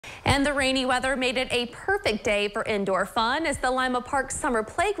And the rainy weather made it a perfect day for indoor fun as the Lima Park Summer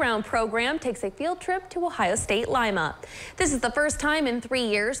Playground program takes a field trip to Ohio State Lima. This is the first time in 3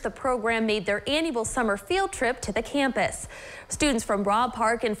 years the program made their annual summer field trip to the campus. Students from Robb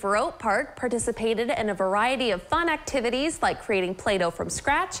Park and Farote Park participated in a variety of fun activities like creating Play-Doh from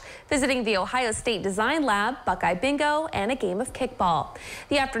scratch, visiting the Ohio State Design Lab, Buckeye Bingo, and a game of kickball.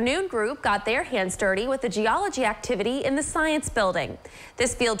 The afternoon group got their hands dirty with a geology activity in the Science Building.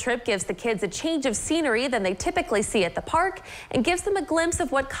 This field trip gives the kids a change of scenery than they typically see at the park and gives them a glimpse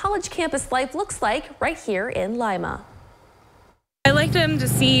of what college campus life looks like right here in Lima. I like them to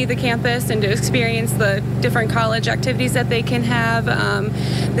see the campus and to experience the different college activities that they can have.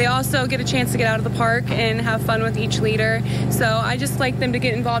 They also get a chance to get out of the park and have fun with each leader. So I just like them to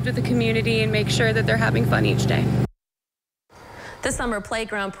get involved with the community and make sure that they're having fun each day. The summer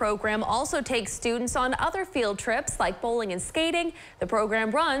playground program also takes students on other field trips like bowling and skating. The program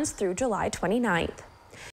runs through July 29th.